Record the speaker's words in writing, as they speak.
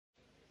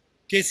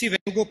K.C.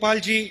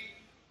 Venugopal ji,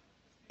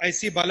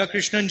 I.C.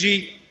 Balakrishnan ji,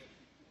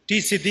 T.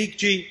 Siddiq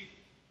ji,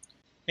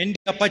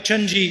 India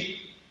Pachan ji,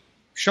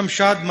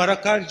 Shamshad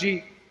Marakar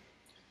ji,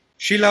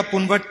 Sheila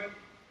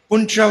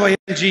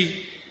Punchavayal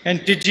ji,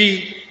 and Tiji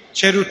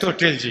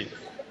Cherutotel ji.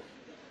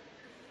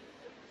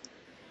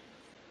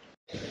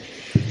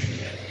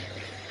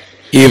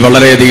 ഈ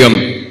വളരെയധികം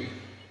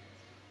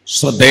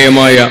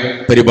ശ്രദ്ധേയമായ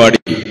പരിപാടി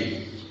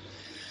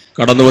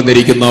കടന്നു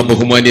വന്നിരിക്കുന്ന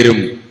ബഹുമാന്യരും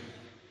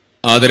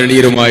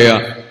ആദരണീയരുമായ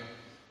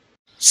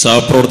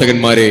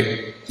സഹപ്രവർത്തകന്മാരെ,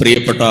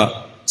 പ്രിയപ്പെട്ട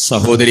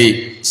സഹോദരി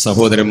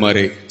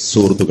സഹോദരന്മാരെ,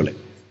 സുഹൃത്തുക്കളെ,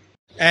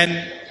 and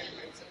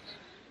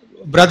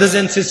brothers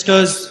and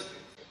sisters,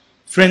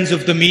 friends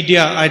of the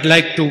media, I'd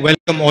like to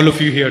welcome all of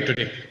you here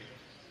today.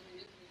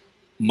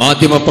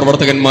 മാധ്യമ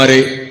പ്രവർത്തകന്മാരെ,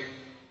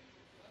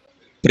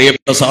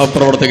 പ്രിയപ്പെട്ട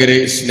സഹപ്രവർത്തകരെ,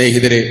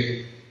 സ്നേഹിതരെ,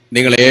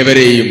 നിങ്ങൾ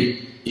ഏവരെയും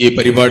ഈ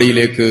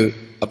പരിപാടിയിലേക്ക്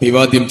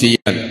അഭിവാദ്യം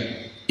ചെയ്യാൻ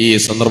ഈ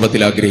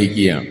സന്ദർഭത്തിൽ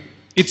ആഗ്രഹിക്കുകയാണ്.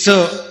 It's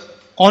an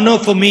honor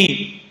for me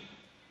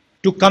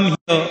to come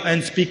here and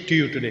speak to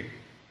you today.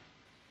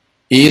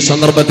 ഈ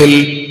സന്ദർഭത്തിൽ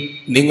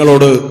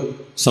നിങ്ങളോട്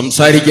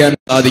സംസാരിക്കാൻ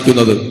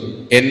സാധിക്കുന്നത്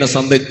എന്നെ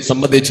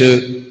സംബന്ധിച്ച്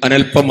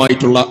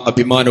അനൽപമായിട്ടുള്ള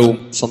അഭിമാനവും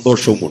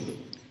സന്തോഷവുമുണ്ട്.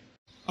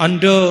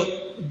 Under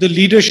the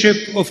leadership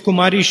of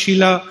Kumari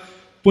Sheila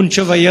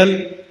Punchavayal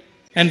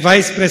and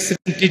Vice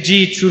President Tiji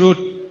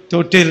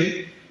Cherutotel,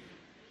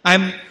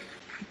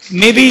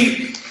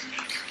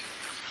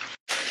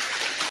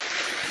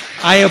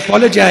 I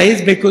apologize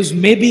because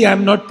maybe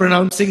I'm not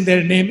pronouncing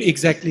their name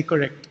exactly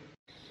correct.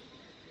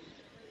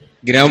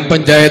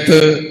 ഗ്രാമപഞ്ചായത്ത്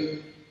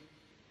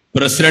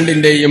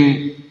പ്രസിഡന്റിന്റെയും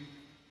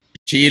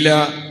Sheela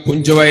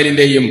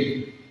പുഞ്ചവയലിന്റെയും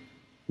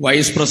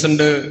vice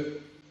president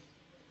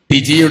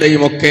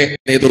ടിജിയുടെയും ഒക്കെ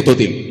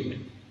നേതൃത്വത്തിൽ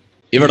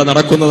ഇവിടെ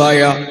നടക്കുന്നതായ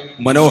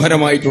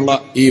മനോഹരമായിട്ടുള്ള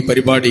ഈ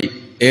പരിപാടി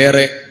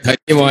ഏറെ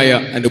ധന്യമായ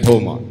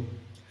അനുഭവമാണ്.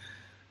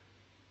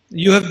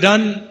 You have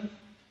done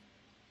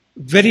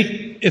very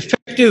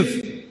effective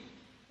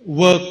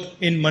work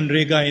in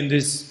MGNREGA in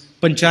this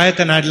panchayat,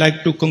 and I'd like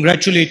to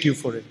congratulate you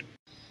for it.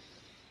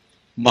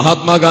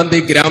 Mahatma Gandhi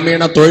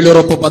ഗ്രാമീണ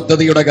തൊഴിലുറപ്പ്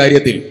പദ്ധതിയുടെ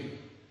കാര്യത്തിൽ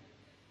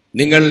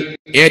നിങ്ങൾ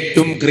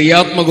ഏറ്റവും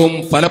ക്രിയാത്മകവും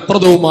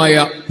ഫലപ്രദവുമായ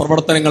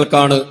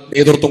പ്രവർത്തനങ്ങൾക്കാണ്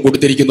നേതൃത്വം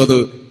കൊടുത്തിരിക്കുന്നത്.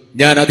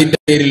 ഞാൻ അതിന്റെ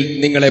പേരിൽ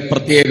നിങ്ങളെ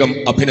പ്രത്യേകം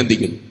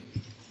അഭിനന്ദിക്കുന്നു.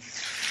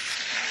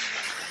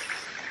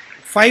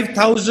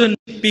 5,000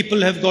 people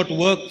have got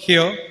work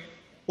here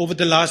over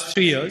the last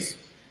 3 years,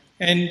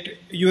 and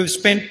you have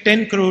spent 10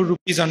 crore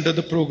rupees under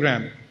the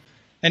program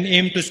and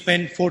aim to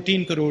spend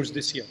 14 crores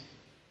this year.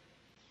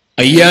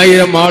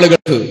 5,000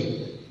 ആളുകൾക്ക്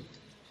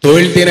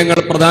തൊഴിൽ ദിനങ്ങൾ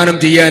പ്രദാനം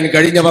ചെയ്യാൻ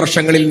കഴിഞ്ഞ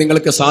വർഷങ്ങളിൽ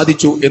നിങ്ങൾക്ക്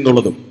സാധിച്ചു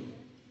എന്നുള്ളതും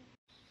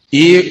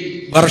ഈ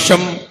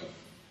വർഷം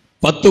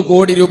 10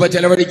 കോടി രൂപ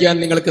ചെലവഴിക്കാൻ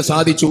നിങ്ങൾക്ക്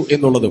സാധിച്ചു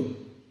എന്നുള്ളതും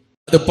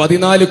അത്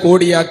 14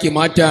 കോടിയാക്കി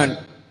മാറ്റാൻ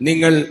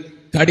നിങ്ങൾ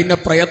കഠിന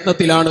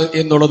പ്രയത്നത്തിലാണ്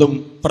എന്നുള്ളതും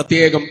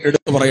പ്രത്യേകം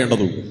എടുത്തു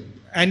പറയേണ്ടതുണ്ട്.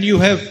 And you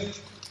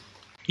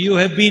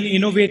have been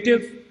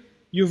innovative.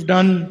 You've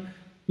done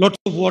lots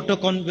of water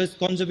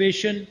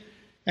conservation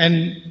and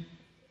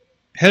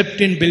helped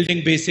in building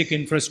basic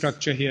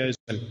infrastructure here as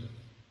well.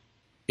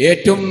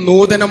 ഏറ്റവും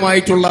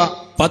നൂതനമായിട്ടുള്ള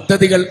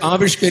പദ്ധതികൾ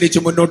ആവിഷ്കരിച്ച്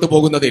മുന്നോട്ട്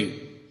പോകുന്നതിൽ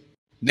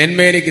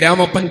നെന്മേനി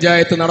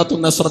ഗ്രാമപഞ്ചായത്ത്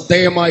നടത്തുന്ന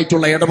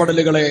ശ്രദ്ധേയമായിട്ടുള്ള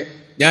ഇടപെടലുകളെ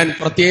ഞാൻ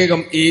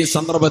പ്രത്യേകം ഈ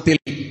സന്ദർഭത്തിൽ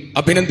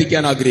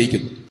അഭിനന്ദിക്കാൻ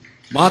ആഗ്രഹിക്കുന്നു.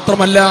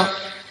 മാത്രമല്ല,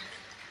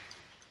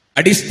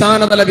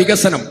 അടിസ്ഥാനതല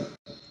വികസനം,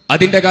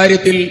 അതിന്റെ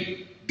കാര്യത്തിൽ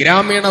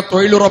ഗ്രാമീണ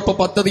തൊഴിലുറപ്പ്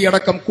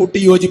പദ്ധതിയടക്കം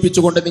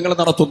കൂട്ടിയോജിപ്പിച്ചുകൊണ്ട് നിങ്ങൾ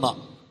നടത്തുന്ന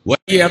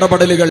വലിയ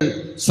ഇടപെടലുകൾ,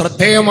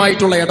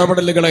 ശ്രദ്ധേയമായിട്ടുള്ള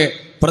ഇടപെടലുകളെ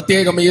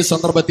പ്രത്യേകം ഈ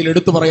സന്ദർഭത്തിൽ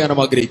എടുത്തു പറയാനും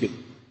ആഗ്രഹിക്കുന്നു.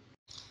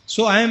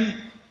 So I am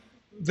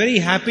very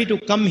happy to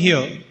come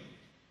here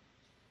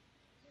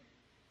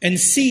and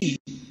see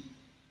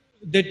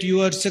that you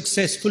are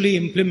successfully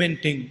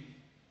implementing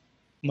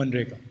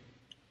MGNREGA.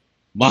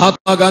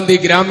 Mahatma Gandhi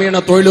ഗ്രാമീണ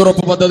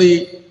തൊഴിലുറപ്പ് പദ്ധതി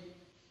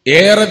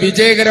ഏറെ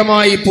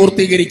വിജയകരമായി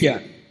പൂർത്തീകരിക്കാൻ,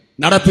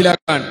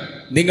 നടപ്പിലാക്കാൻ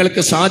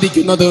നിങ്ങൾക്ക്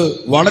സാധിക്കുന്നത്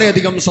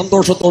വളരെയധികം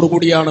സന്തോഷത്തോടു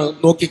കൂടിയാണ്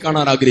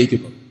നോക്കിക്കാണാൻ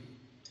ആഗ്രഹിക്കുന്നത്.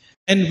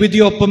 And with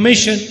your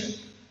permission,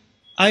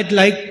 I'd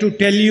like to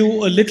tell you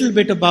a little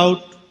bit about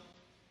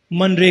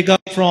MGNREGA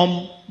from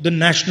the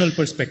national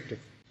perspective.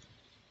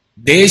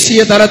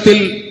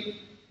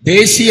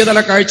 ദേശീയതല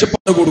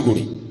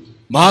കാഴ്ചപ്പാടോടുകൂടി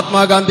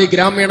Mahatma Gandhi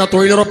ഗ്രാമീണ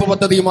തൊഴിലുറപ്പ്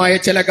പദ്ധതിയുമായ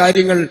ചില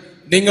കാര്യങ്ങൾ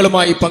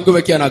നിങ്ങളുമായി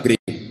പങ്കുവെക്കാൻ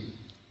ആഗ്രഹിക്കുന്നു.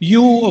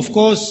 You, of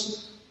course,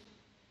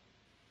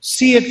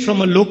 see it from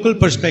a local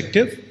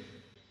perspective,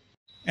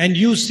 and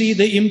you see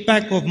the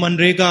impact of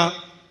MGNREGA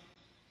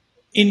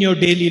in your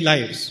daily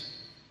lives.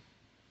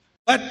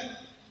 But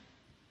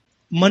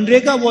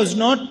MGNREGA was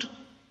not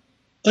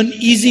an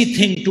easy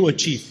thing to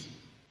achieve.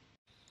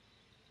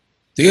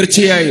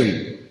 തീർച്ചയായും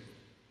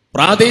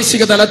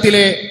പ്രാദേശിക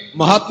തലത്തിലെ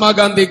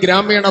മഹാത്മാഗാന്ധി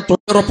ഗ്രാമീണ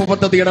തൊഴിലുറപ്പ്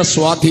പദ്ധതിയുടെ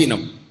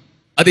സ്വാധീനം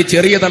അത്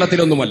ചെറിയ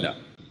തലത്തിലൊന്നുമല്ല.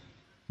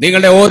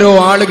 നിങ്ങളുടെ ഓരോ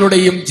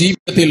ആളുകളുടെയും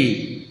ജീവിതത്തിൽ,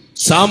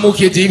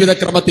 സാമൂഹ്യ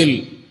ജീവിതക്രമത്തിൽ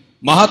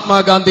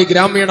മഹാത്മാഗാന്ധി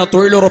ഗ്രാമീണ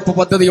തൊഴിലുറപ്പ്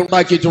പദ്ധതി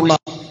ഉണ്ടാക്കിയിട്ടുള്ള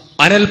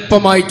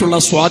അനൽപമായിട്ടുള്ള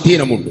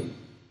സ്വാധീനമുണ്ട്.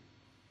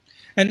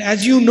 And as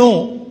you know,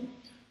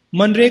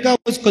 MGNREGA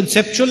was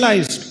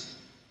conceptualized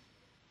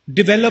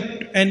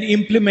developed and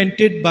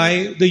implemented by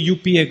the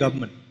UPA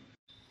government.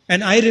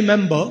 And I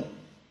remember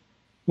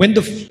when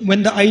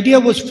the idea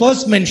was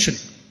first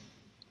mentioned,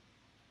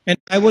 and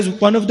I was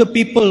one of the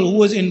people who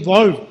was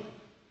involved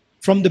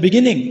from the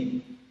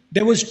beginning,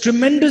 there was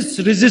tremendous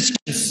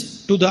resistance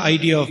to the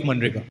idea of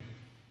MGNREGA.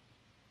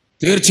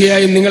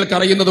 തീർച്ചയായും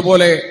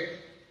നിങ്ങൾക്കറിയുന്നതുപോലെ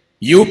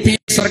UPA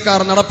സർക്കാർ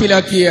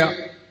നടപ്പിലാക്കിയ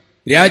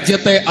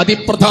രാജ്യത്തെ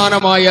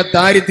അതിപ്രധാനമായ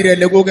ദാരിദ്ര്യ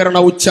ലഘൂകരണ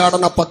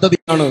ഉച്ചാടന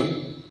പദ്ധതിയാണ്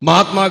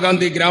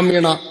മഹാത്മാഗാന്ധി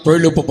ഗ്രാമീണ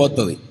തൊഴിലുറപ്പ്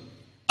പദ്ധതി.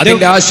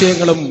 അതിന്റെ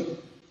ആശയങ്ങളും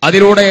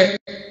അതിലൂടെ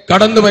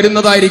കടന്നു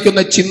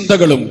വരുന്നതായിരിക്കുന്ന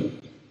ചിന്തകളും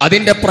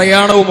അതിന്റെ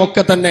പ്രയാണവും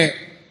ഒക്കെ തന്നെ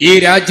ഈ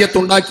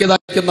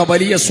രാജ്യത്തുണ്ടാക്കിയതായിരിക്കുന്ന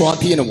വലിയ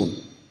സ്വാധീനമുണ്ട്.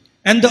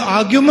 And the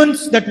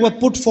arguments that were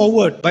put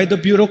forward by the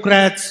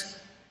bureaucrats,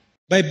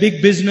 by big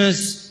business,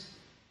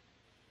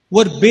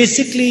 were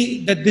basically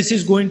that this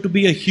is going to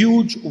be a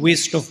huge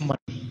waste of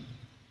money.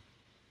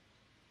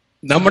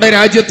 നമ്മുടെ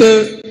രാജ്യത്ത്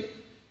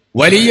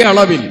വലിയ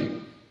അളവിൽ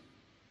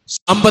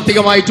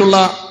സാമ്പത്തികമായിട്ടുള്ള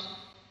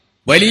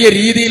വലിയ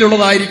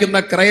രീതിയിലുള്ളതായിരിക്കുന്ന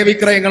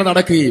ക്രയവിക്രയങ്ങൾ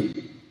നടക്കുകയും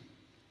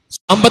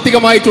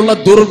സാമ്പത്തികമായിട്ടുള്ള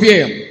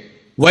ദുർവ്യയം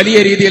വലിയ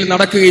രീതിയിൽ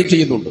നടക്കുകയും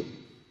ചെയ്യുന്നുണ്ട്.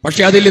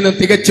 പക്ഷെ അതിൽ നിന്ന്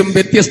തികച്ചും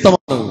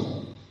വ്യത്യസ്തമാണ്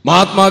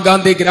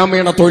മഹാത്മാഗാന്ധി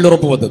ഗ്രാമീണ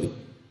തൊഴിലുറപ്പ് പദ്ധതി.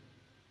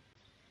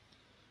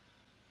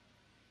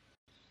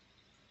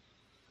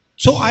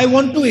 So I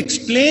want to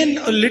explain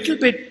a little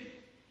bit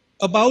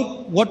about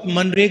what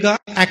MGNREGA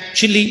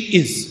actually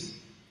is.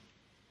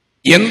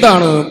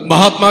 എന്താണ്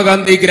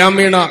മഹാത്മാഗാന്ധി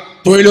ഗ്രാമീണ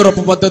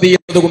തൊഴിലുറപ്പ് പദ്ധതി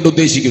എന്നതുകൊണ്ട്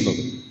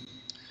ഉദ്ദേശിക്കുന്നത്?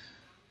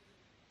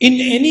 In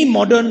any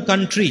modern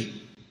country,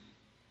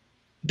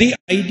 the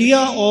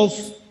idea of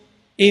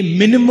a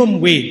minimum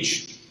wage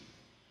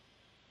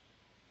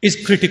is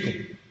critical.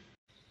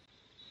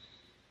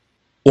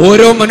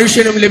 ഓരോ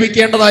മനുഷ്യനും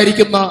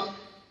ലഭിക്കേണ്ടതായിരിക്കുന്ന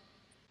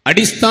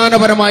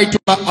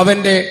അടിസ്ഥാനപരമായിട്ടുള്ള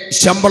അവന്റെ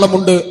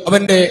ശമ്പളമുണ്ട്,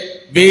 അവന്റെ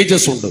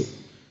വേജസ് ഉണ്ട്.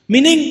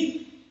 Meaning,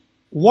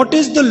 what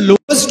is the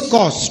lowest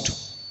cost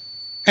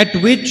at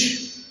which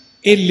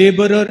a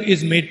laborer is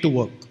made to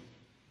work?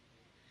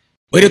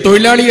 ഒരു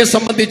തൊഴിലാളിയെ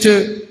സംബന്ധിച്ച്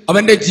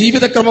അവന്റെ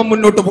ജീവിതക്രമം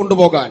മുന്നോട്ട്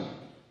കൊണ്ടുപോകാൻ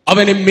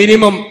അവന്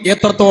മിനിമം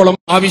എത്രത്തോളം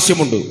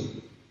ആവശ്യമുണ്ട്?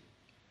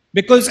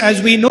 Because as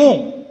we know,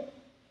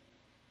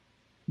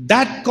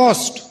 that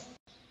cost,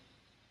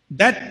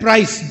 that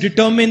price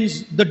determines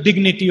the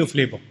dignity of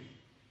labor.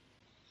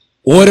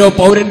 ഓരോ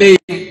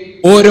പൗരന്റെയും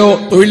ഓരോ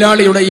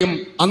തൊഴിലാളിയുടെയും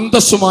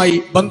അന്തസ്സുമായി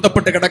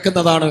ബന്ധപ്പെട്ട്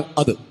കിടക്കുന്നതാണ്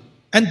അത്.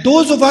 And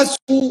those of us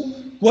who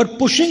were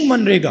pushing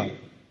MGNREGA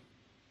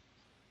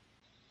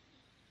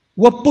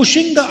were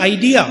pushing the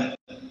idea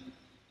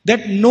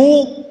that no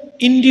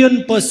Indian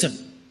person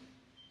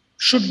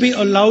should be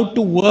allowed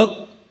to work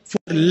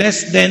for less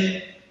than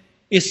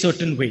a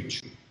certain wage,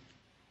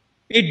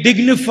 a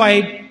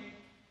dignified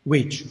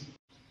wage.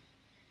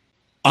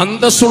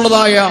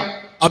 അന്തസ്സുള്ളതായ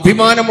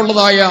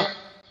അഭിമാനമുള്ളതായ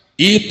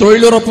ഈ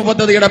തൊഴിലുറപ്പ്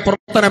പദ്ധതിയുടെ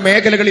പ്രവർത്തന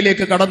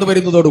മേഖലകളിലേക്ക് കടന്നു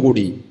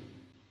വരുന്നതോടുകൂടി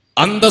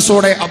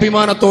അന്തസ്സോടെ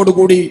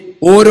അഭിമാനത്തോടുകൂടി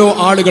ഓരോ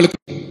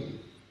ആളുകൾക്കും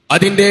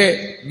അതിന്റെ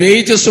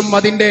വേജസും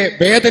അതിന്റെ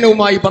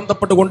വേതനവുമായി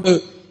ബന്ധപ്പെട്ടുകൊണ്ട്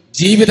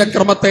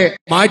ജീവിതക്രമത്തെ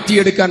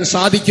മാറ്റിയെടുക്കാൻ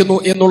സാധിക്കുന്നു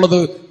എന്നുള്ളത്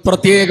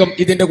പ്രത്യേകം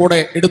ഇതിന്റെ കൂടെ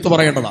എടുത്തു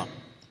പറയേണ്ടതാണ്.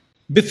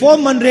 Before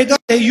MGNREGA,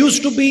 there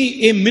used to be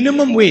a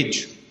minimum wage,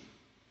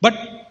 but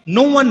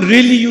no one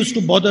really used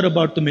to bother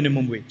about the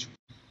minimum wage.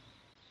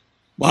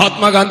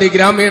 Mahatma Gandhi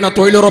ഗ്രാമീണ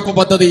തൊഴിലുറപ്പ്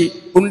പദ്ധതി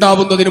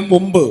ഉണ്ടാവുന്നതിന്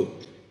മുമ്പ്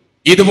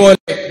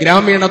ഇതുപോലെ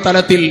ഗ്രാമീണ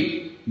തലത്തിൽ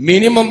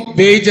മിനിമം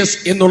വേജസ്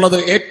എന്നുള്ളത്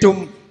ഏറ്റവും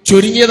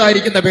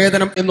ചുരുങ്ങിയതായിരിക്കുന്ന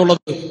വേതനം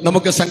എന്നുള്ളത്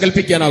നമുക്ക്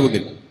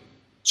സങ്കല്പിക്കാനാകുന്നില്ല.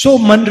 So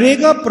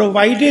MGNREGA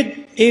provided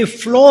a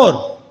floor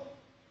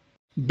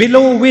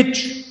below which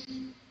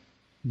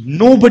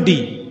nobody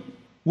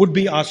would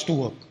be asked to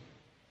work.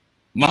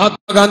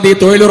 Mahatma Gandhi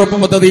തൊഴിലുറപ്പ്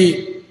പദ്ധതി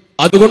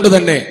അതുകൊണ്ട്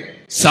തന്നെ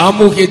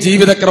സാമൂഹ്യ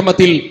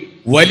ജീവിതക്രമത്തിൽ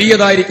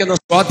വലിയതായിരിക്കുന്ന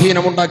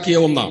സ്വാധീനമുണ്ടാക്കിയ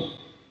ഒന്നാണ്.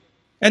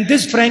 And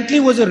this frankly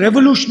was a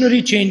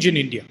revolutionary change in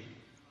India.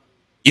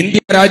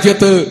 India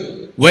രാജ്യത്ത്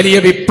വലിയ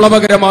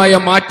വിപ്ലവകരമായ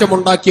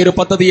മാറ്റമുണ്ടാക്കിയ ഒരു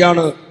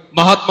പദ്ധതിയാണ്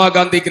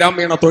മഹാത്മാഗാന്ധി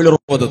ഗ്രാമീണ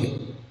തൊഴിലുറപ്പ് പദ്ധതി.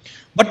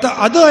 But the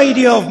other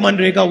idea of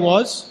MGNREGA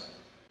was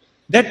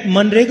that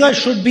MGNREGA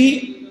should be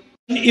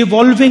an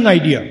evolving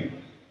idea.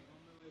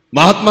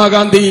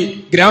 Mahatma Gandhi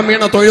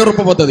ഗ്രാമീണ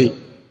തൊഴിലുറപ്പ് പദ്ധതി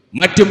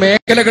മറ്റു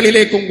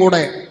മേഖലകളിലേക്കും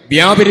കൂടെ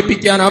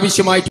വ്യാപരിപ്പിക്കാൻ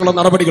ആവശ്യമായിട്ടുള്ള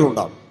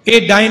നടപടികളുണ്ടാകും. A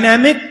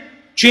dynamic,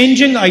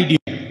 changing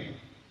idea.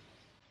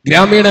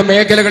 ഗ്രാമീണ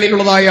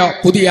മേഖലകളിലുള്ളതായ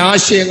പുതിയ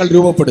ആശയങ്ങൾ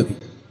രൂപപ്പെടുത്തി.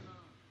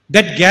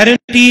 That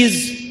guarantees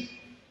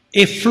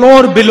a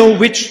floor below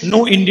which no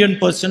Indian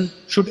person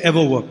should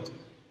ever work.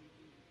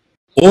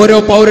 ഓരോ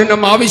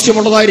പൗരനും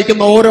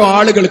ആവശ്യമുള്ളതായിരിക്കുന്ന ഓരോ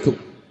ആളുകൾക്കും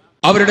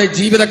അവരുടെ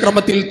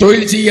ജീവിതക്രമത്തിൽ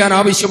തൊഴിൽ ചെയ്യാൻ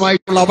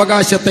ആവശ്യമായിട്ടുള്ള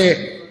അവകാശത്തെ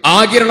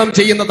ആഗിരണം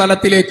ചെയ്യുന്ന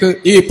തലത്തിലേക്ക്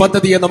ഈ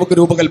പദ്ധതിയെ നമുക്ക്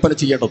രൂപകൽപ്പന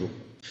ചെയ്യേണ്ടതുണ്ട്.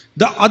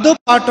 The other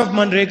part of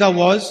MGNREGA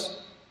was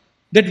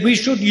that we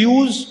should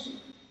use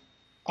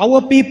our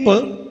people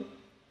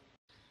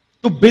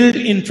to build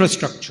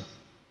infrastructure.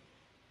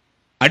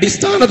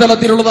 അടിസ്ഥാന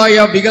തലത്തിലുള്ളതായ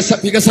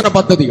വികസന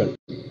പദ്ധതികൾ,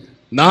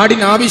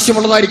 നാടിന്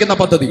ആവശ്യമുള്ളതായിരിക്കുന്ന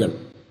പദ്ധതികൾ,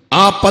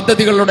 ആ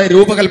പദ്ധതികളുടെ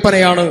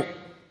രൂപകൽപ്പനയാണ്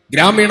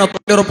ഗ്രാമീണ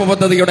തൊഴിലുറപ്പ്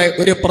പദ്ധതിയുടെ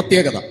ഒരു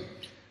പ്രത്യേകത.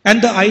 And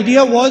the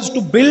idea was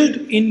to build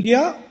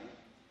India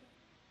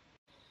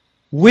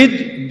with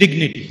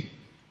dignity.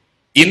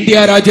 India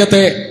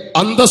രാജ്യത്തെ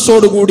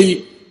അന്തസ്സോടുകൂടി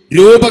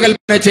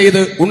രൂപകൽപ്പന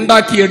ചെയ്ത്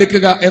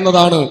ഉണ്ടാക്കിയെടുക്കുക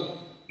എന്നതാണ്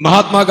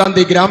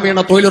മഹാത്മാഗാന്ധി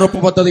ഗ്രാമീണ തൊഴിലുറപ്പ്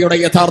പദ്ധതിയുടെ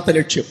യഥാർത്ഥ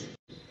ലക്ഷ്യം.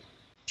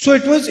 So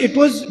it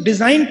was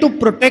designed to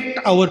protect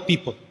our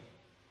people.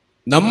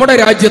 നമ്മുടെ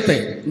രാജ്യത്തെ,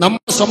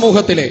 നമ്മുടെ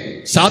സമൂഹത്തിലെ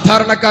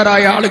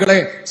സാധാരണക്കാരായ ആളുകളെ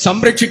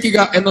സംരക്ഷിക്കുക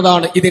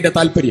എന്നതാണ് ഇതിന്റെ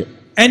താല്പര്യം.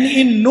 And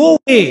in no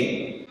way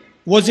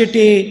was it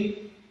a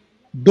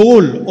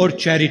dole or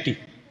charity.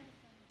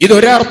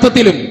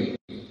 ഇതൊരർത്ഥത്തിലും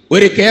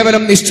ഒരു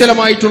കേവലം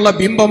നിശ്ചലമായിട്ടുള്ള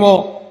ബിംബമോ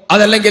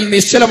അതല്ലെങ്കിൽ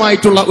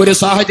നിശ്ചലമായിട്ടുള്ള ഒരു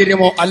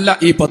സാഹചര്യമോ അല്ല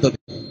ഈ പദ്ധതി.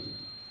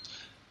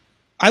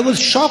 I was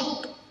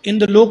shocked in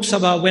the Lok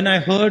Sabha when I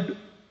heard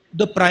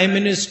the Prime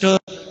Minister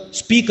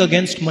speak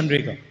against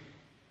MGNREGA.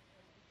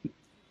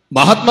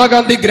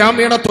 Mahatma Gandhi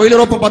ഗ്രാമീണ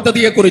തൊഴിലുറപ്പ്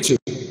പദ്ധതിയെക്കുറിച്ച്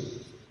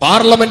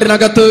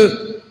പാർലമെന്റിനകത്ത്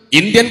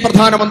ഇന്ത്യൻ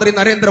പ്രധാനമന്ത്രി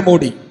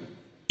നരേന്ദ്രമോദി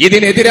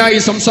ഇതിനെതിരായി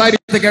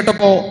സംസാരിച്ചത്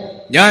കേട്ടപ്പോ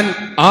ഞാൻ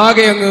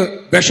ആകെ അങ്ങ്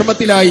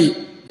വിഷമത്തിലായി,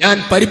 ഞാൻ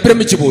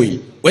പരിഭ്രമിച്ചു പോയി.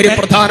 ഒരു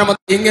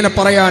പ്രധാനമന്ത്രി ഇങ്ങനെ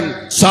പറയാൻ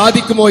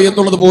സാധിക്കുമോ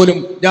എന്നുള്ളത് പോലും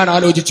ഞാൻ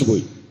ആലോചിച്ചു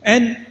പോയി.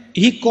 And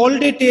he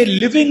called it a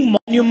living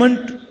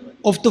monument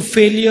of the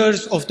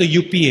failures of the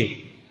UPA.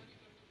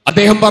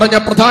 അദ്ദേഹം പറഞ്ഞ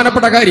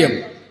പ്രധാനപ്പെട്ട കാര്യം,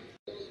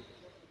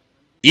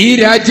 ഈ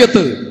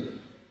രാജ്യത്ത്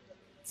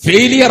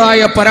ഫെയിലിയറായ,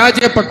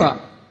 പരാജയപ്പെട്ട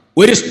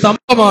ഒരു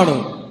സ്തംഭമാണ്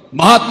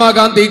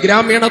മഹാത്മാഗാന്ധി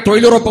ഗ്രാമീണ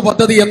തൊഴിലുറപ്പ്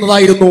പദ്ധതി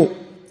എന്നതായിരുന്നു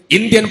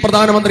ഇന്ത്യൻ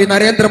പ്രധാനമന്ത്രി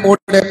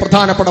നരേന്ദ്രമോദിയുടെ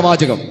പ്രധാനപ്പെട്ട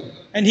വാചകം.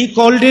 And he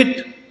called it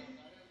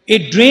a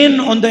drain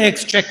on the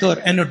exchequer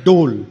and a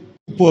dole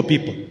to poor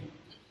people.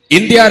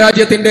 India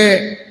രാജ്യത്തിന്റെ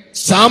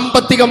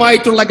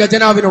സാമ്പത്തികമായിട്ടുള്ള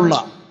ഖജനാവിനുള്ള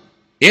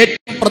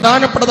ഏറ്റവും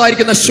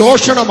പ്രധാനപ്പെട്ടതായിരിക്കുന്ന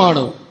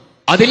ശോഷണമാണ്,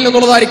 അതിൽ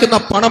നിന്നുള്ളതായിരിക്കുന്ന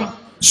പണം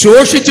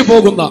ശോഷിച്ചു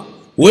പോകുന്ന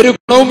ഒരു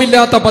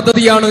ഗുണവുമില്ലാത്ത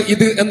പദ്ധതിയാണ്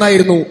ഇത്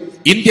എന്നായിരുന്നു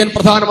ഇന്ത്യൻ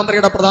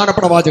പ്രധാനമന്ത്രിയുടെ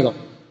പ്രധാനപ്പെട്ട വാചകം.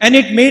 And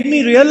it made me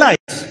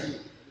realize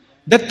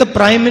that the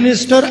Prime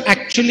Minister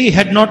actually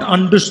had not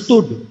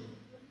understood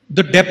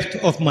the depth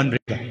of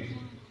MGNREGA.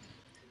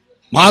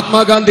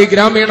 Mahatma Gandhi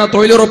ഗ്രാമീണ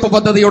തൊഴിലുറപ്പ്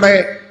പദ്ധതിയുടെ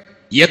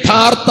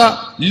യഥാർത്ഥ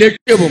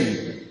ലക്ഷ്യവും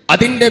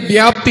അതിന്റെ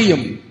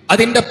വ്യാപ്തിയും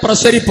അതിന്റെ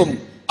പ്രസരിപ്പും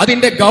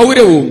അതിന്റെ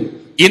ഗൗരവവും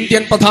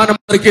ഇന്ത്യൻ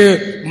പ്രധാനമന്ത്രിക്ക്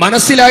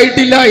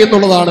മനസ്സിലായിട്ടില്ല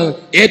എന്നുള്ളതാണ്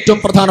ഏറ്റവും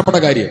പ്രധാനപ്പെട്ട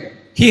കാര്യം.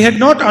 He had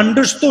not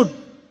understood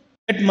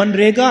that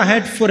MGNREGA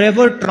had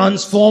forever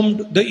transformed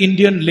the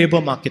Indian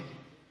labor market.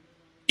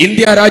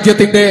 India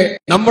രാജ്യത്തിന്റെ,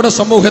 നമ്മുടെ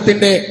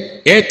സമൂഹത്തിന്റെ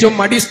ഏറ്റവും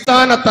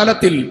അടിസ്ഥാന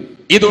തലത്തിൽ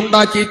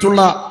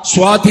ഇതുണ്ടാക്കിയിട്ടുള്ള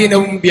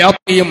സ്വാധീനവും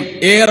വ്യാപ്തിയും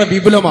ഏറെ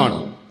വിപുലമാണ്.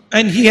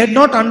 And he had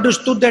not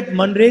understood that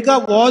MGNREGA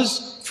was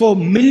for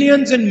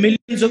millions and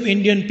millions of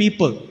Indian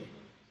people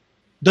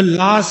the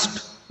last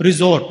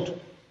resort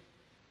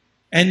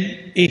and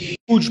a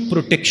huge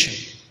protection.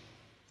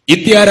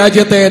 India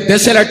രാജ്യത്തെ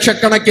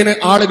ദശലക്ഷക്കണക്കിന്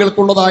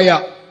ആളുകൾക്കുള്ളതായ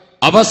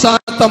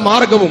അവസാനത്തെ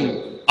മാർഗവും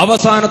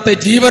അവസാനത്തെ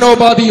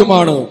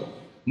ജീവനോപാധിയുമാണ്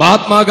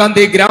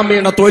മഹാത്മാഗാന്ധി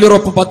ഗ്രാമീണ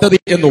തൊഴിലുറപ്പ് പദ്ധതി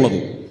എന്നുള്ളത്.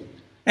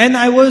 And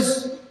I was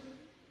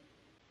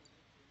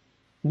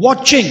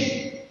watching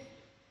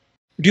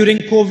during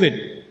COVID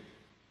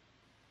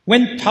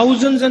when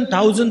thousands and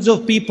thousands of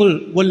people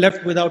were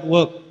left without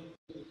work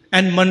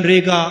and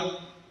MGNREGA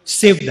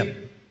saved them.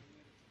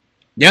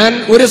 ഞാൻ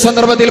ഒരു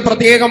സന്ദർഭത്തിൽ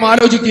പ്രത്യേകം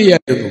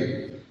ആലോചിക്കുകയായിരുന്നു,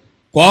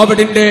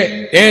 കോവിഡിന്റെ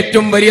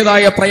ഏറ്റവും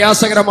വലിയതായ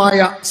പ്രയാസകരമായ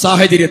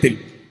സാഹചര്യത്തിൽ,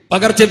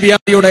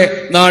 പകർച്ചവ്യാധിയുടെ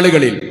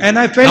നാളുകളിൽ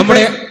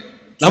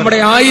നമ്മുടെ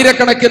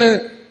ആയിരക്കണക്കിന്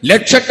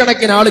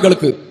ലക്ഷക്കണക്കിന്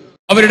ആളുകൾക്ക്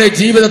അവരുടെ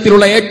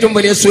ജീവിതത്തിലുള്ള ഏറ്റവും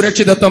വലിയ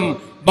സുരക്ഷിതത്വം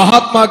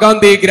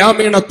മഹാത്മാഗാന്ധി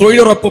ഗ്രാമീണ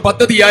തൊഴിലുറപ്പ്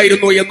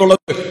പദ്ധതിയായിരുന്നു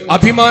എന്നുള്ളത്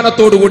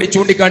അഭിമാനത്തോടുകൂടി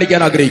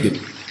ചൂണ്ടിക്കാണിക്കാൻ ആഗ്രഹിക്കുന്നു.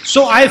 So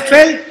I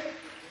felt,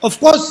 of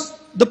course,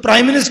 the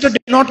Prime Minister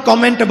did not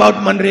comment about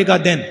MGNREGA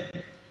then.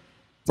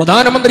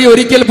 പ്രധാനമന്ത്രി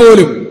ഒരിക്കൽ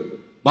പോലും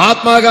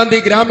മഹാത്മാഗാന്ധി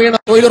ഗ്രാമീണ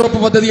തൊഴിലുറപ്പ്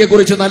പദ്ധതിയെ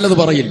കുറിച്ച് നല്ലത്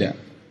പറയില്ല.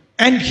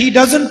 And he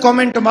doesn't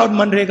comment about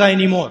MGNREGA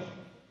anymore.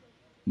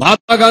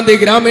 Mahatma Gandhi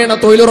ഗ്രാമീണ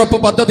തൊഴിലുറപ്പ്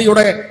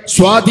പദ്ധതിയുടെ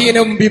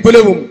സ്വാധീനവും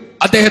വിപുലവും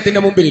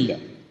അദ്ദേഹത്തിന്റെ മുമ്പിലില്ല.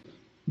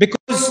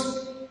 Because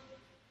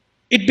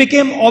it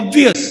became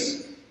obvious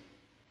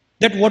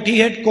that what he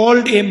had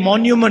called a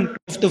monument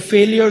of the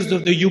failures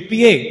of the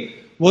UPA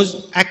was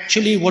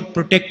actually what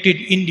protected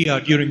India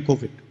during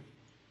COVID.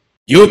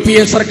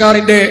 UPA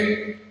സർക്കാരിന്റെ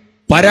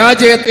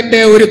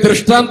പരാജയത്തിന്റെ ഒരു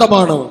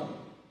ദൃഷ്ടാന്തമാണ്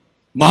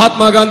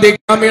മഹാത്മാഗാന്ധി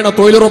ഗ്രാമീണ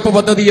തൊഴിലുറപ്പ്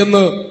പദ്ധതി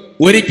എന്ന്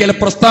ഒരിക്കൽ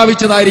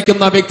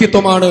പ്രസ്താവിച്ചതായിരിക്കുന്ന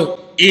വ്യക്തിത്വമാണ്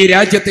ഈ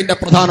രാജ്യത്തിന്റെ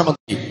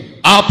പ്രധാനമന്ത്രി.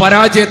 ആ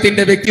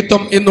പരാജയത്തിന്റെ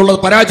വ്യക്തിത്വം എന്നുള്ളത്,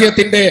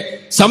 പരാജയത്തിന്റെ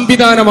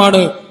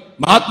സംവിധാനമാണ്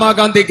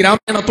മഹാത്മാഗാന്ധി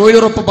ഗ്രാമീണ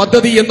തൊഴിലുറപ്പ്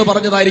പദ്ധതി എന്ന്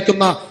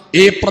പറഞ്ഞതായിരിക്കുന്ന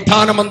ഈ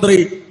പ്രധാനമന്ത്രി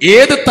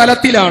ഏത്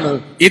തലത്തിലാണ്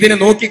ഇതിനെ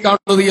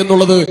നോക്കിക്കാണുന്നത്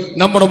എന്നുള്ളത്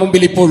നമ്മുടെ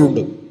മുമ്പിൽ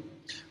ഇപ്പോഴുണ്ട്.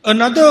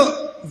 Another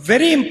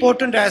very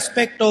important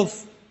aspect of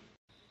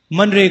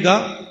MGNREGA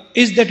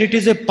is that it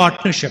is a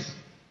partnership.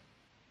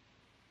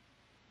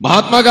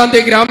 Mahatma Gandhi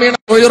ഗ്രാമീണ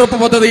തൊഴിലുറപ്പ്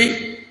പദ്ധതി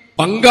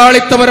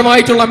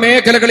പങ്കാളിത്തപരമായിട്ടുള്ള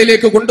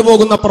മേഖലകളിലേക്ക്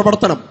കൊണ്ടുപോകുന്ന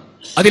പ്രവർത്തനം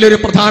അതിലൊരു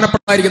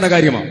പ്രധാനപ്പെട്ടായിരിക്കുന്ന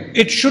കാര്യമാണ്.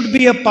 It should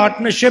be a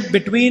partnership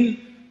between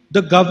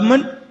the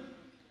government,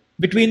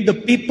 between the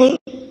people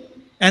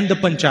and the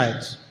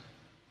panchayats.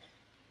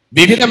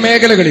 വിവിധ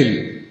മേഖലകളിൽ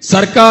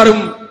സർക്കാരും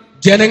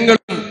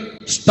ജനങ്ങളും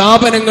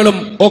സ്ഥാപനങ്ങളും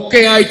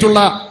ഒക്കെയായിട്ടുള്ള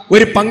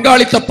ഒരു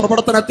പങ്കാളിത്ത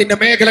പ്രവർത്തനത്തിന്റെ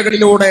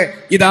മേഖലകളിലൂടെ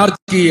ഇത്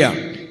ആർജിക്കുക.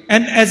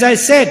 And as I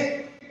said,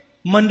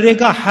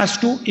 MGNREGA has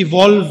to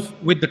evolve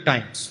with the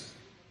times.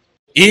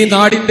 ഈ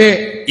നാടിന്റെ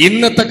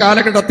ഇന്നത്തെ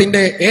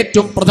കാലഘട്ടത്തിന്റെ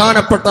ഏറ്റവും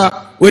പ്രധാനപ്പെട്ട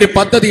ഒരു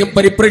പദ്ധതിയും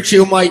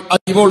പരിപ്രേക്ഷ്യവുമായി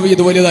അത് ഇവോൾവ്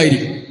ചെയ്ത്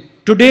വലുതായിരിക്കും.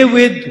 Today,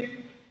 with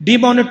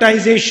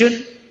demonetization,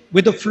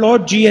 with a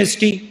flawed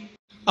GST,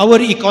 our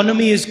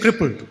economy is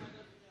crippled.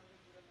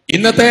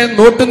 ഇന്നത്തെ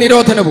നോട്ട്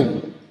നിരോധനവും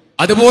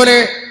അതുപോലെ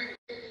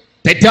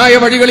തെറ്റായ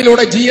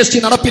വഴികളിലൂടെ GST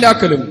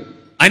നടപ്പിലാക്കലും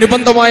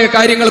അനുബന്ധമായ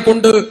കാര്യങ്ങൾ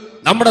കൊണ്ട്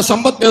നമ്മുടെ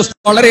സമ്പദ് വ്യവസ്ഥ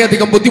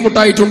വളരെയധികം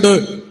ബുദ്ധിമുട്ടായിട്ടുണ്ട്.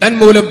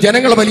 തന്മൂലം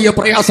ജനങ്ങൾ വലിയ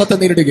പ്രയാസത്തെ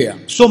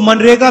നേരിടുകയാണ്. So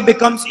MGNREGA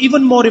becomes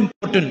even more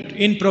important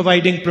in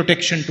providing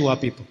protection to our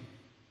people.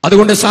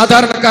 അതുകൊണ്ട്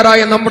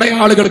സാധാരണക്കാരായ നമ്മുടെ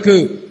ആളുകൾക്ക്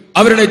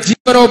അവരുടെ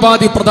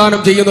ജീവനോപാധി പ്രദാനം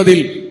ചെയ്യുന്നതിൽ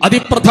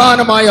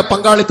അതിപ്രധാനമായ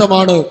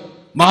പങ്കാളിത്തമാണ്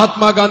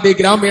മഹാത്മാഗാന്ധി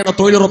ഗ്രാമീണ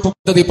തൊഴിലുറപ്പ്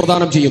പദ്ധതി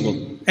പ്രദാനം ചെയ്യുന്നത്.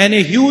 And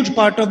a huge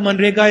part of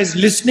MGNREGA is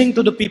listening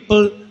to the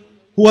people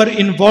who are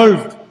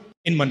involved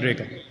in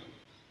MGNREGA.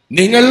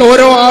 നിങ്ങൾ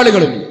ഓരോ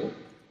ആളുകളും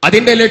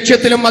അതിന്റെ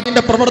ലക്ഷ്യത്തിലും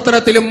അതിന്റെ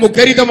പ്രവർത്തനത്തിലും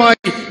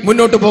മുഖരിതമായി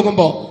മുന്നോട്ട്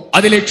പോകുമ്പോൾ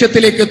അത്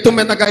ലക്ഷ്യത്തിലേക്ക് എത്തും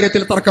എന്ന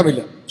കാര്യത്തിൽ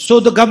തർക്കമില്ല. So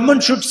the government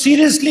should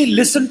seriously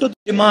listen to the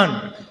demand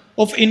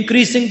of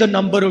increasing the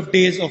number of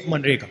days of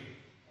MGNREGA.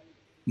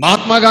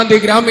 Mahatma Gandhi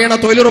ഗ്രാമീണ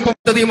തൊഴിലുറപ്പ്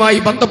പദ്ധതിയുമായി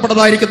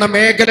ബന്ധപ്പെട്ടതായിരിക്കുന്ന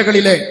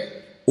മേഖലകളിലെ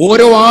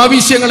ഓരോ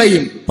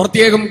ആവശ്യങ്ങളെയും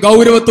പ്രത്യേകം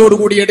ഗൗരവത്തോടു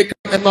കൂടി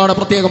എടുക്കണം എന്നാണ്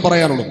പ്രത്യേകം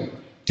പറയാനുള്ളത്.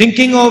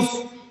 Thinking of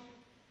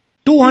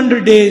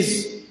 200 days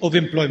of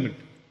employment.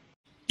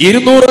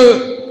 200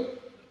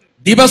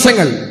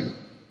 ദിവസങ്ങൾ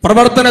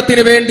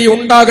പ്രവർത്തനത്തിന് വേണ്ടി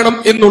ഉണ്ടാകണം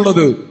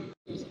എന്നുള്ളത്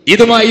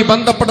ഇതുമായി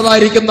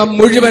ബന്ധപ്പെട്ടതായിരിക്കുന്ന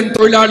മുഴുവൻ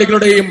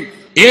തൊഴിലാളികളുടെയും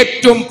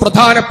ഏറ്റവും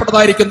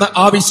പ്രധാനപ്പെട്ടതായിരിക്കുന്ന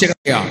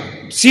ആവശ്യകതയാണ്.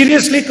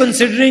 Seriously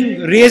considering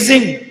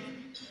raising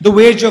the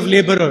wage of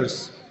laborers.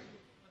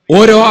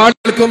 ഓരോ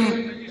ആളുകൾക്കും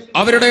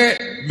അവരുടെ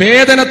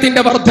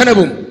വേതനത്തിന്റെ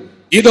വർധനവും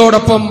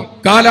ഇതോടൊപ്പം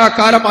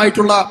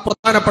കാലാകാലമായിട്ടുള്ള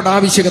പ്രധാനപ്പെട്ട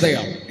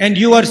ആവശ്യകതയാണ്. And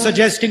you are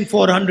suggesting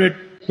 400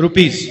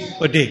 rupees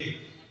a day.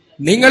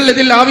 നിങ്ങൾ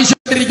ഇതിൽ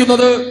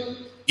ആവശ്യപ്പെട്ടിരിക്കുന്നത്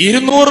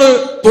 200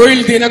 തൊഴിൽ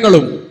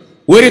ദിനങ്ങളും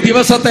ഒരു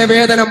ദിവസത്തെ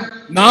വേതനം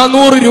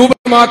 400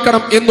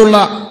 രൂപമാക്കണം എന്നുള്ള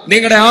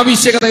നിങ്ങളുടെ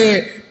ആവശ്യകതയെ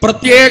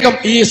പ്രത്യേകം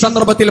ഈ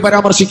സന്ദർഭത്തിൽ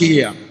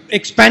പരാമർശിക്കുകയാണ്.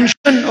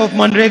 Expansion of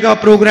MGNREGA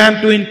program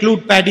to include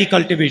paddy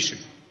cultivation.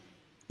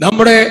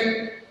 നമ്മുടെ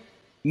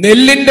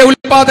നെല്ലിന്റെ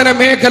ഉൽപാദന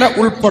മേഖല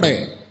ഉൾപ്പെടെ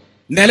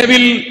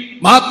നിലവിൽ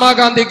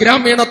മഹാത്മാഗാന്ധി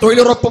ഗ്രാമീണ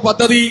തൊഴിലുറപ്പ്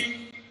പദ്ധതി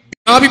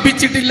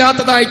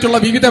വ്യാപിപ്പിച്ചിട്ടില്ലാത്തതായിട്ടുള്ള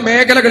വിവിധ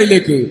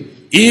മേഖലകളിലേക്ക്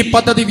ഈ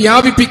പദ്ധതി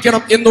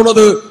വ്യാപിപ്പിക്കണം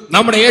എന്നുള്ളത്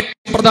നമ്മുടെ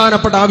ഏറ്റവും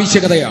പ്രധാനപ്പെട്ട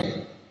ആവശ്യകതയാണ്.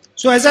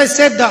 So as I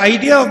said, the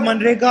idea of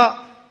MGNREGA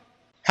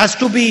has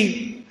to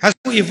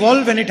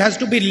evolve, and it has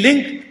to be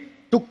linked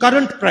to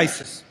current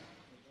prices.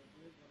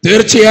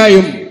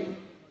 തീർച്ചയായും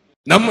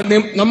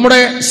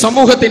നമ്മുടെ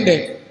സമൂഹത്തിന്റെ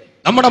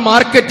നമ്മുടെ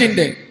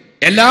മാർക്കറ്റിന്റെ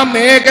എല്ലാ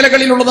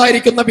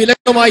മേഖലകളിലുള്ളതായിരിക്കുന്ന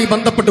വിലയുമായി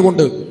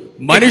ബന്ധപ്പെട്ടുകൊണ്ട്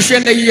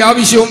മനുഷ്യന്റെ ഈ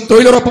ആവശ്യവും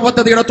തൊഴിലുറപ്പ്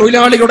പദ്ധതിയുടെ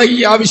തൊഴിലാളികളുടെ ഈ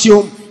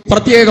ആവശ്യവും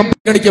പ്രത്യേകം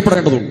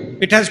പരിഗണിക്കപ്പെടേണ്ടതുണ്ട്.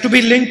 It has to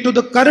be linked to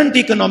the current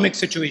economic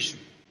situation.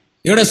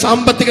 ഇവിടെ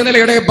സാമ്പത്തിക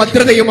നിലയുടെ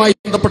ഭദ്രതയുമായി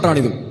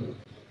ബന്ധപ്പെട്ടാണിത്.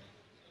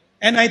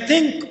 And I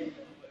think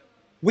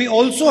we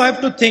also have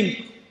to think,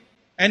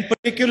 and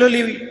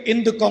particularly in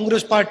the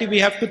Congress party, we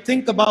have to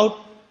think about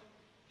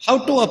how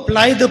to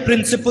apply the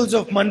principles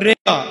of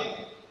MGNREGA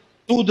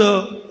to the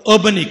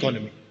urban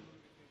economy.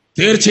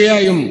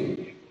 തീർച്ചയായും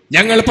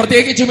ഞങ്ങൾ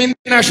പ്രത്യേകിച്ചും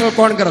Indian national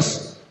Congress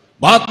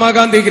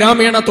Mahatma Gandhi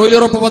ഗ്രാമീണ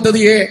തൊഴിലുറപ്പ്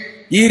പദ്ധതിയെ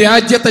ഈ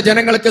രാജ്യത്തെ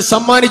ജനങ്ങൾക്ക്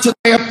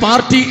സമ്മാനിച്ചതായ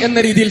party എന്ന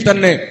രീതിയിൽ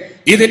തന്നെ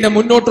ഇതിന്റെ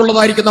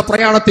മുന്നോട്ടുള്ളതായിരിക്കുന്ന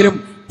പ്രയാണത്തിലും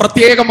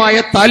പ്രത്യേകമായ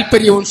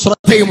താല്പര്യവും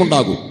ശ്രദ്ധയും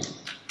ഉണ്ടാകും.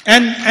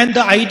 And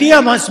the idea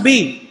must be,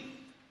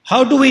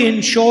 how do we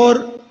ensure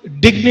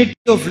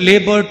dignity of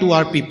labor to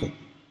our people?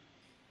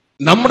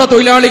 നമ്മുടെ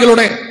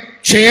തൊഴിലാളികളുടെ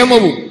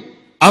ക്ഷേമവും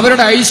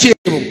അവരുടെ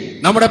ഐശ്വര്യവും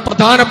നമ്മുടെ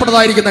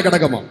പ്രധാനപ്പെട്ടതായിരിക്കുന്ന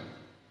ഘടകമാണ്.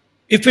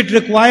 If it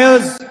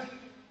requires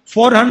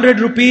 400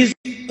 rupees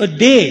a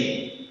day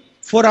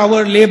for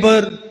our labor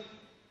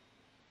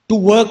to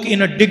work in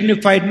a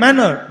dignified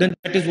manner, then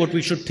that is what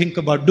we should think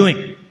about doing.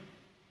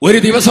 ഒരു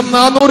ദിവസം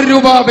 400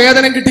 രൂപ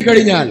വേതനം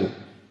കിട്ടിക്കഴിഞ്ഞാൽ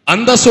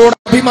അന്തസ്സോടെ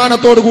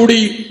അഭിമാനത്തോടു കൂടി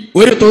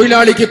ഒരു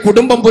തൊഴിലാളിക്ക്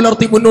കുടുംബം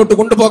പുലർത്തി മുന്നോട്ട്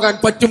കൊണ്ടുപോകാൻ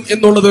പറ്റും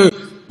എന്നുള്ളത്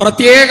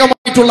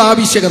പ്രത്യേകമായിട്ടുള്ള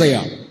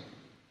ആവശ്യകതയാണ്.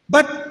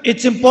 But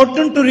it's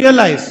important to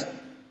realize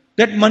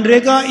that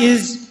MGNREGA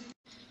is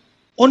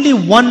only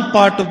one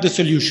part of the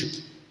solution.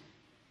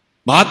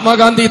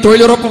 Mahatma Gandhi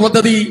തൊഴിലുറപ്പ്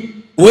പദ്ധതി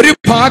ഒരു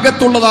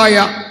ഭാഗത്തുള്ളതായ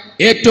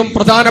ഏറ്റവും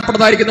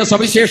പ്രധാനപ്പെട്ടതായിരിക്കുന്ന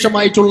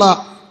സവിശേഷമായിട്ടുള്ള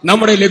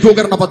നമ്മുടെ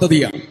ലഘൂകരണ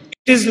പദ്ധതിയാണ്.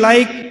 It is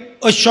like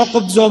a shock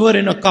absorber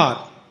in a car.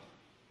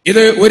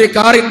 ഇത് ഒരു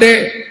കാറിന്റെ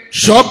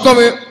ഷോക്ക്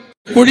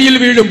കുഴിയിൽ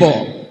വീഴുമ്പോ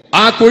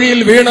ആ കുഴിയിൽ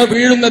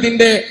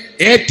വീഴുന്നതിന്റെ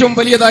ഏറ്റവും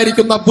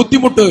വലിയതായിരിക്കുന്ന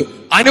ബുദ്ധിമുട്ട്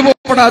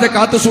അനുഭവപ്പെടാതെ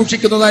കാത്തു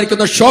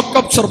സൂക്ഷിക്കുന്നതായിരിക്കുന്ന ഷോക്ക്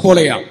അബ്സർ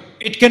പോലെയാണ്.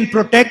 It can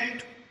protect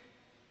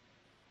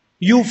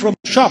you from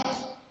shock.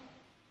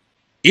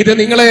 ഇത്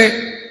നിങ്ങളെ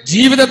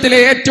ജീവിതത്തിലെ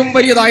ഏറ്റവും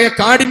വലിയതായ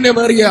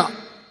കാഠിന്യമേറിയ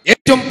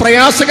ഏറ്റവും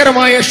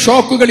പ്രയാസകരമായ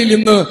ഷോക്കുകളിൽ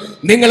നിന്ന്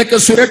നിങ്ങൾക്ക്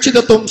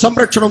സുരക്ഷിതത്വം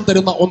സംരക്ഷണം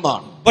തരുന്ന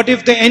ഒന്നാണ്. But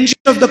if the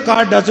engine of the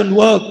car doesn't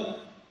work,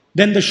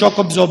 then the shock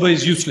absorber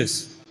is useless.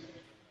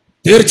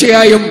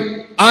 തീർച്ചയായും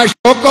ആ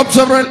ഷോക്ക്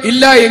അബ്സോർബർ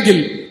ഇല്ല എങ്കിൽ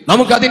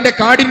നമുക്ക് അതിന്റെ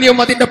കാഠിന്യവും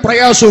അതിന്റെ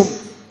പ്രയാസവും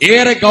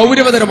ഏറെ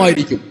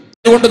ഗൗരവതരമായിരിക്കും.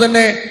 അതുകൊണ്ട്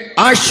തന്നെ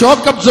ആ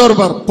ഷോക്ക്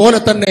അബ്സോർബർ പോലെ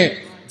തന്നെ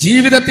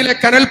ജീവിതത്തിലെ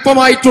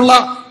കനൽപ്പമായിട്ടുള്ള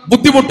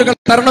ബുദ്ധിമുട്ടുകൾ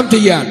തരണം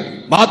ചെയ്യാൻ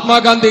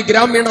മഹാത്മാഗാന്ധി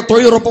ഗ്രാമീണ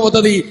തൊഴിലുറപ്പ്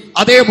പദ്ധതി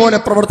അതേപോലെ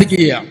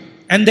പ്രവർത്തിക്കുകയാണ്.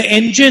 And the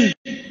engine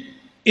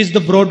is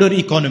the broader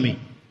economy.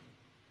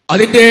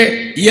 അതിന്റെ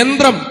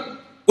യന്ത്രം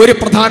ഒരു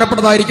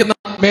പ്രധാനപ്പെട്ടതായിരിക്കുന്ന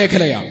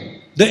മേഖലയാണ്.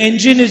 The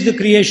engine is the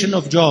creation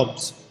of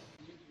jobs.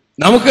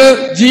 നമുക്ക്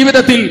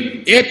ജീവിതത്തിൽ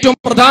ഏറ്റവും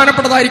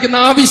പ്രധാനപ്പെട്ടതായിരിക്കുന്ന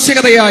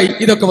ആവശ്യകതയായി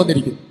ഇതൊക്കെ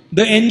വന്നിരിക്കുന്നു.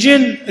 The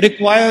engine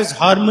requires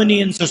harmony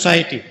in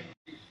society.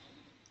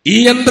 ഈ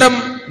യന്ത്രം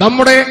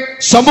നമ്മുടെ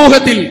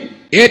സമൂഹത്തിൽ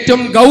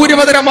ഏറ്റവും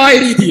ഗൗരവതരമായ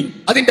രീതിയിൽ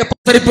അതിന്റെ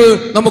പ്രസരിപ്പ്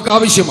നമുക്ക്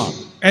ആവശ്യമാണ്.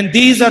 And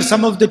these are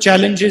some of the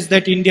challenges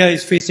that India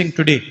is facing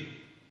today.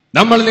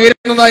 നമ്മൾ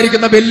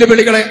നേരിടുന്നതായിരിക്കുന്ന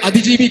വെല്ലുവിളികളെ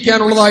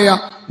അതിജീവിക്കാനുള്ളതായ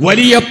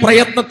വലിയ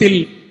പ്രയത്നത്തിൽ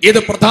ഇത്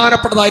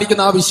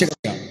പ്രധാനപ്പെട്ടതായിരിക്കുന്ന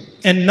ആവശ്യകതയാണ്.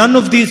 And none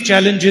of these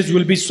challenges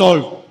will be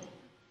solved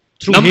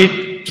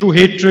through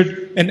hatred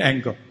and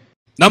anger.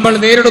 നമ്മൾ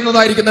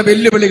നേരിടുന്നതായിരിക്കുന്ന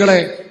വെല്ലുവിളികളെ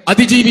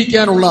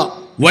അതിജീവിക്കാനുള്ള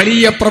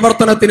വലിയ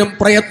പ്രവർത്തനത്തിനും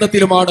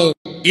പ്രയത്നത്തിലുമാണ്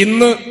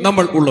ഇന്ന്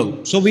നമ്മൾ ഉള്ളത്.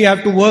 So we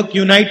have to work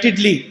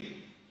unitedly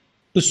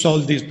to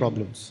solve these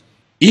problems.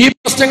 ഈ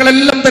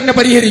പ്രശ്നങ്ങളെല്ലാം തന്നെ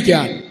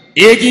പരിഹരിക്കാൻ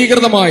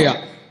ഏകീകൃതമായ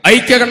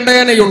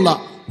ഐക്യകണ്ഠേനയുള്ള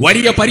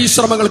വലിയ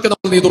പരിശ്രമങ്ങൾക്ക്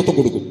നമ്മൾ നേതൃത്വം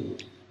കൊടുക്കും.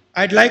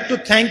 I'd like to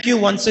thank you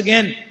once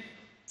again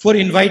for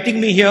inviting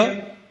me here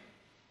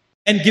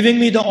and giving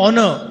me the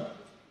honor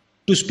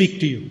to speak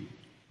to you.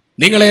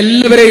 നിങ്ങളെ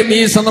എല്ലാവരെയും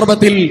ഈ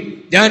സന്ദർഭത്തിൽ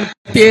ഞാൻ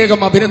പ്രത്യേകം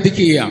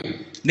അഭിനന്ദിക്കുകയാണ്.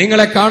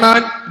 നിങ്ങളെ കാണാൻ,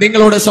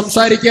 നിങ്ങളോട്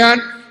സംസാരിക്കാൻ,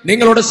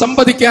 നിങ്ങളോട്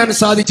സംവദിക്കാൻ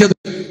സാധിച്ചത്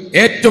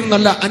ഏറ്റവും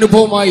നല്ല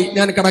അനുഭവമായി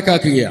ഞാൻ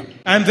കണക്കാക്കുകയാണ്.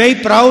 I'm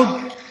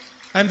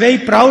very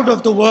proud of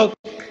the work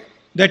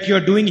that you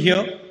are doing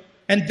here,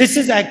 and this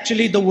is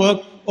actually the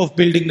work of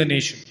building the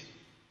nation.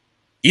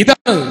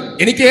 ഇതാണ്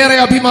എനിക്കേറെ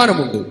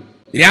അഭിമാനമുണ്ട്.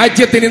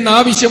 രാജ്യത്തിന് ഇന്ന്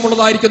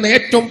ആവശ്യമുള്ളതായിരിക്കുന്ന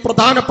ഏറ്റവും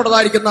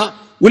പ്രധാനപ്പെട്ടതായിരിക്കുന്ന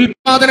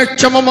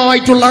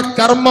ഉൽപാദനക്ഷമമായിട്ടുള്ള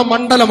കർമ്മ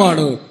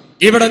മണ്ഡലമാണ്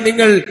ഇവിടെ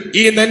നിങ്ങൾ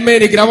ഈ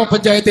നെന്മേനി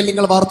ഗ്രാമപഞ്ചായത്തിൽ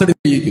നിങ്ങൾ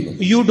വാർത്തെടുത്തിരിക്കുന്നു.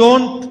 You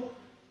don't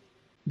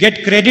get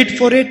credit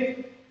for it.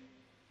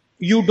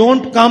 You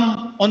don't come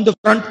on the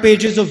front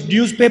pages of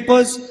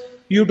newspapers.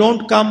 You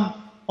don't come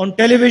on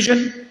television,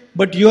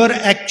 but you are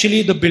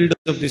actually the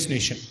builders of this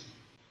nation.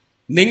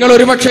 നിങ്ങൾ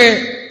ഒരുപക്ഷെ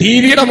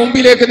ടിവിയുടെ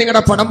മുമ്പിലേക്ക്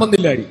നിങ്ങളുടെ പണം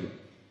വന്നില്ലായിരിക്കും,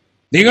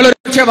 നിങ്ങൾ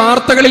ഒരുപക്ഷെ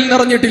വാർത്തകളിൽ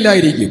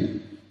നിറഞ്ഞിട്ടില്ലായിരിക്കും,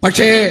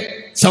 പക്ഷേ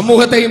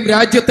സമൂഹത്തെയും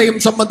രാജ്യത്തെയും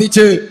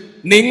സംബന്ധിച്ച്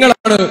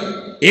നിങ്ങളാണ്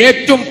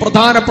ഏറ്റവും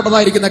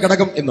പ്രധാനപ്പെട്ടതായിരിക്കുന്ന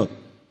ഘടകം എന്നത്.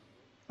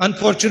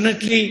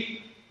 Unfortunately,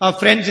 our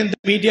friends in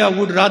the media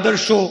would rather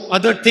show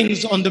other things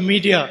on the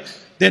media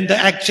than the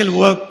actual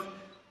work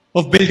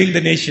of building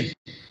the nation.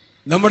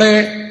 നമ്മുടെ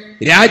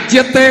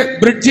രാജ്യത്തെ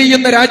ബ്രിഡ്ജ്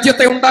ചെയ്യുന്ന,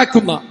 രാജ്യത്തെ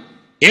ഉണ്ടാക്കുന്ന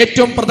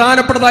ഏറ്റവും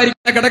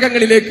പ്രധാനപ്പെട്ടതായിരിക്കുന്ന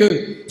ഘടകങ്ങളിലേക്ക്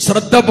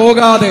ശ്രദ്ധ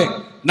പോകാതെ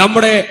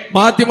നമ്മുടെ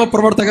മാധ്യമ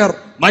പ്രവർത്തകർ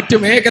മറ്റു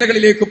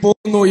മേഖലകളിലേക്ക്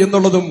പോകുന്നു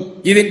എന്നുള്ളതും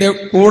ഇതിന്റെ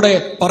കൂടെ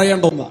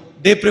പറയേണ്ട ഒന്നാണ്.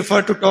 They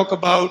prefer to talk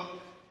about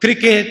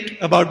cricket,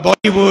 about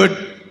Bollywood.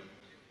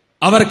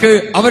 അവർക്ക്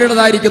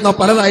അവരുടേതായിരിക്കുന്ന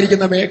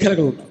പലതായിരിക്കുന്ന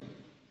മേഖലകളുണ്ട്.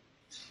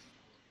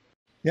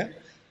 Yeah.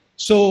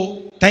 So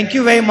thank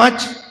you very much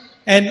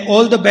and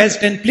all the best,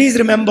 and please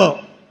remember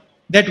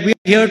that we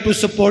are here to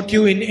support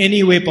you in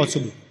any way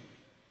possible.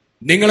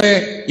 നിങ്ങളെ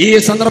ഈ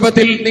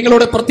സന്ദർഭത്തിൽ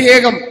നിങ്ങളോട്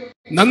പ്രത്യേകം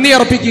നന്ദി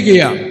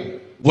അർപ്പിക്കുകയാണ്.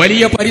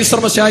 വലിയ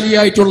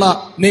പരിശ്രമശാലിയായിട്ടുള്ള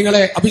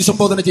നിങ്ങളെ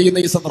അഭിസംബോധന ചെയ്യുന്ന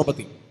ഈ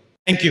സന്ദർഭത്തിൽ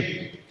Thank you.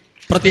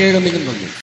 പ്രത്യേകം നിങ്ങൾ നന്ദി.